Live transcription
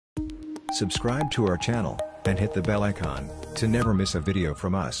Subscribe to our channel, and hit the bell icon, to never miss a video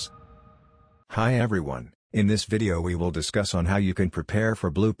from us. Hi everyone, in this video we will discuss on how you can prepare for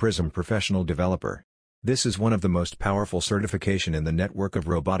Blue Prism Professional Developer. This is one of the most powerful certification in the network of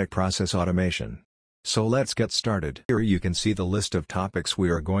robotic process automation. So let's get started. Here you can see the list of topics we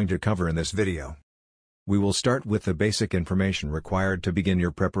are going to cover in this video. We will start with the basic information required to begin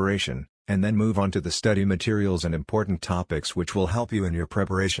your preparation, and then move on to the study materials and important topics which will help you in your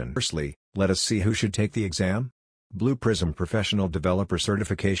preparation. Firstly, let us see who should take the exam. Blue Prism Professional Developer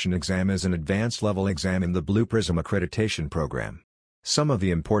Certification Exam is an advanced level exam in the Blue Prism accreditation program. Some of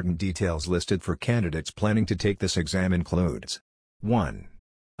the important details listed for candidates planning to take this exam includes: 1.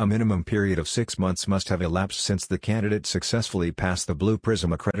 A minimum period of 6 months must have elapsed since the candidate successfully passed the Blue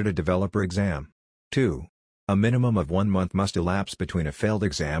Prism Accredited Developer Exam. 2. A minimum of 1 month must elapse between a failed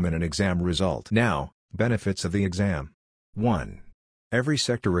exam and an exam result. Now, benefits of the exam. 1. Every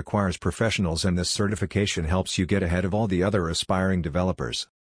sector requires professionals and this certification helps you get ahead of all the other aspiring developers.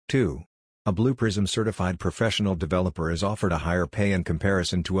 2. A Blue Prism certified professional developer is offered a higher pay in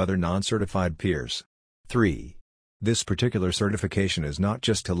comparison to other non-certified peers. 3. This particular certification is not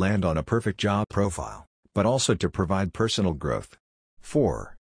just to land on a perfect job profile, but also to provide personal growth.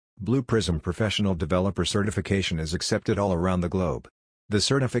 4. Blue Prism Professional Developer Certification is accepted all around the globe. The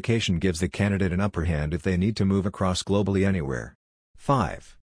certification gives the candidate an upper hand if they need to move across globally anywhere.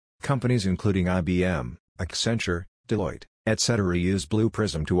 5. Companies including IBM, Accenture, Deloitte, etc. use Blue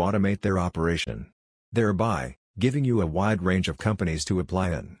Prism to automate their operation, thereby giving you a wide range of companies to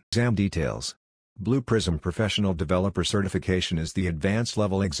apply in. Exam details. Blue Prism Professional Developer Certification is the advanced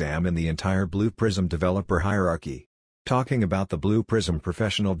level exam in the entire Blue Prism developer hierarchy. Talking about the Blue Prism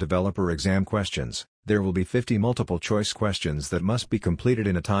Professional Developer Exam questions, there will be 50 multiple-choice questions that must be completed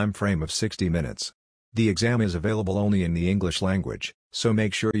in a time frame of 60 minutes. The exam is available only in the English language, so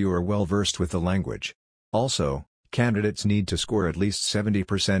make sure you are well versed with the language. Also, candidates need to score at least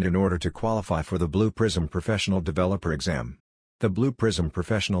 70% in order to qualify for the Blue Prism Professional Developer Exam. The Blue Prism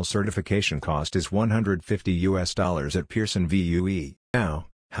Professional Certification cost is $150 at Pearson VUE. Now,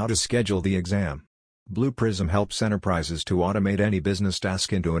 how to schedule the exam. Blue Prism helps enterprises to automate any business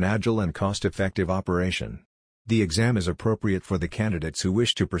task into an agile and cost-effective operation. The exam is appropriate for the candidates who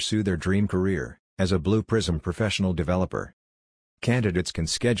wish to pursue their dream career as a Blue Prism professional developer. Candidates can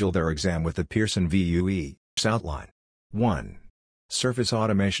schedule their exam with the Pearson VUE outline. 1. Surface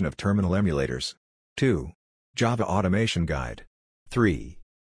automation of terminal emulators. 2. Java automation guide. 3.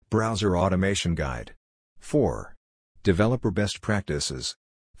 Browser automation guide. 4. Developer best practices.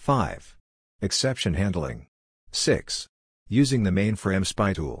 5. Exception handling. 6. Using the mainframe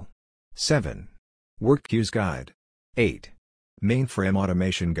spy tool. 7. Work queues guide. 8. Mainframe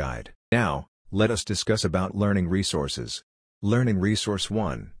automation guide. Now, let us discuss about learning resources. Learning resource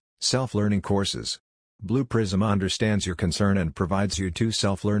 1. Self-learning courses. Blue Prism understands your concern and provides you 2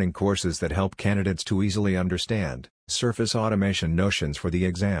 self-learning courses that help candidates to easily understand surface automation notions for the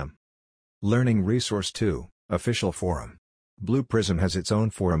exam. Learning resource 2. Official forum. Blue Prism has its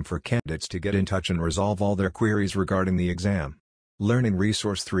own forum for candidates to get in touch and resolve all their queries regarding the exam. Learning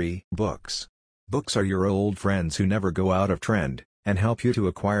resource 3. Books. Books are your old friends who never go out of trend, and help you to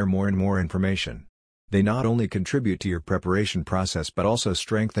acquire more and more information. They not only contribute to your preparation process but also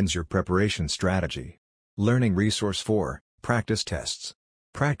strengthens your preparation strategy. Learning resource 4. Practice tests.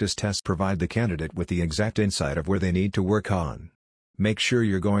 Practice tests provide the candidate with the exact insight of where they need to work on. Make sure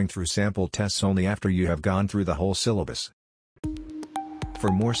you're going through sample tests only after you have gone through the whole syllabus. For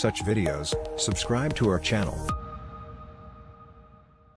more such videos, subscribe to our channel.